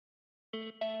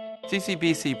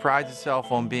CCBC prides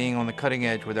itself on being on the cutting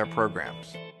edge with our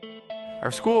programs.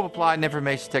 Our School of Applied and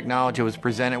Information Technology was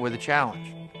presented with a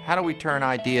challenge. How do we turn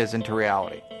ideas into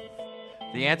reality?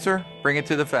 The answer? Bring it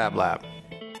to the Fab Lab.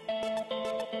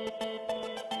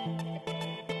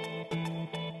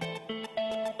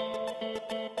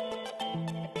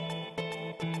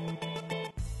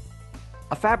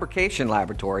 A fabrication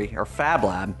laboratory, or Fab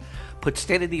Lab, puts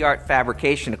state-of-the-art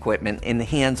fabrication equipment in the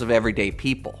hands of everyday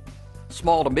people.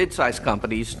 Small to mid-sized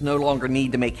companies no longer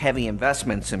need to make heavy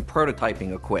investments in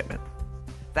prototyping equipment.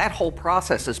 That whole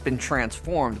process has been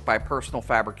transformed by personal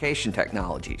fabrication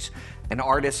technologies, and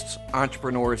artists,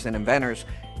 entrepreneurs, and inventors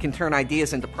can turn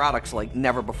ideas into products like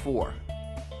never before.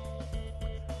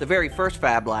 The very first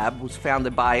Fab Lab was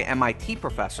founded by MIT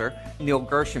professor Neil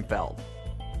Gershenfeld.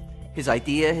 His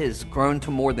idea has grown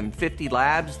to more than 50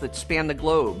 labs that span the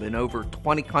globe in over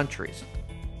 20 countries.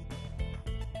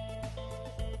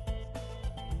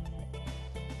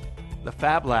 The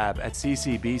Fab Lab at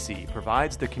CCBC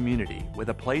provides the community with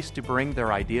a place to bring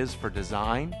their ideas for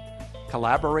design,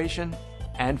 collaboration,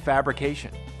 and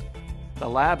fabrication. The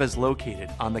lab is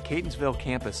located on the Catonsville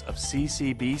campus of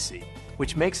CCBC,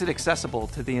 which makes it accessible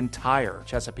to the entire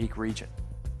Chesapeake region.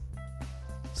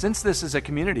 Since this is a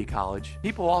community college,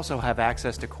 people also have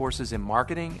access to courses in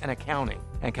marketing and accounting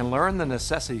and can learn the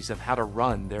necessities of how to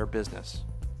run their business.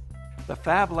 The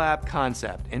Fab Lab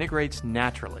concept integrates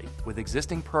naturally with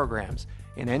existing programs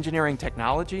in engineering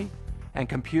technology and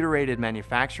computer-aided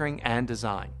manufacturing and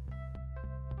design.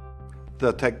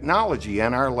 The technology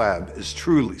in our lab is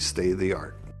truly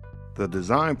state-of-the-art. The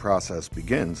design process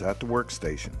begins at the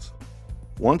workstations.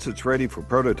 Once it's ready for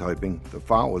prototyping, the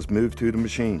file is moved to the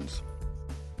machines.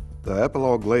 The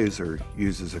Epilogue laser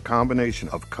uses a combination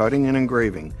of cutting and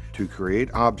engraving to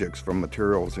create objects from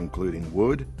materials including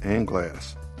wood and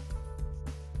glass.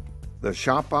 The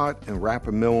ShopBot and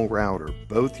Rapid Mill router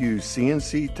both use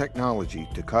CNC technology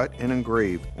to cut and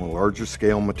engrave on larger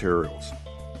scale materials.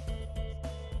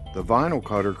 The vinyl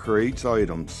cutter creates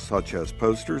items such as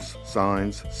posters,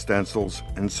 signs, stencils,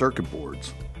 and circuit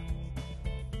boards.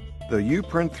 The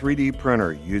Uprint 3D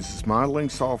printer uses modeling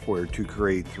software to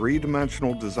create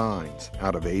three-dimensional designs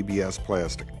out of ABS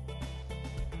plastic.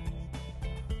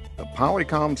 The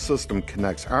Polycom system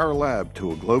connects our lab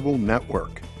to a global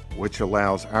network, which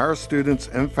allows our students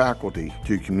and faculty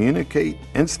to communicate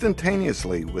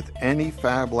instantaneously with any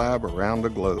Fab Lab around the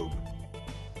globe.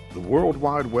 The World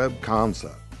Wide Web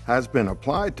concept has been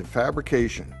applied to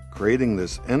fabrication, creating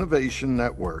this innovation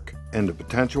network, and the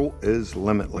potential is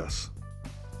limitless.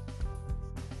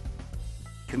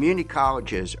 Community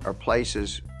colleges are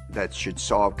places that should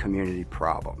solve community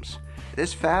problems.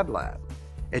 This Fab Lab,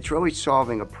 it's really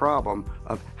solving a problem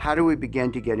of how do we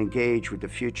begin to get engaged with the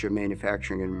future of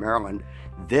manufacturing in Maryland.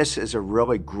 This is a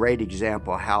really great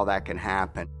example of how that can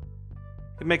happen.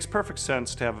 It makes perfect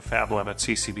sense to have a Fab Lab at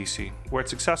CCBC, where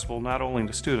it's accessible not only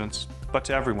to students, but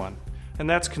to everyone, and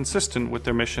that's consistent with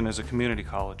their mission as a community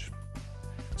college.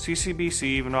 CCBC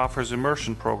even offers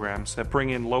immersion programs that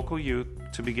bring in local youth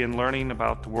to begin learning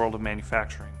about the world of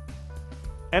manufacturing.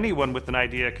 Anyone with an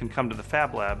idea can come to the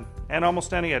Fab Lab, and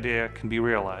almost any idea can be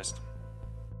realized.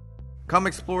 Come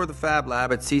explore the Fab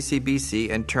Lab at CCBC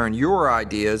and turn your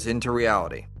ideas into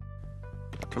reality.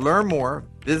 To learn more,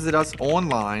 visit us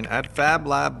online at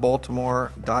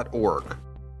fablabbaltimore.org.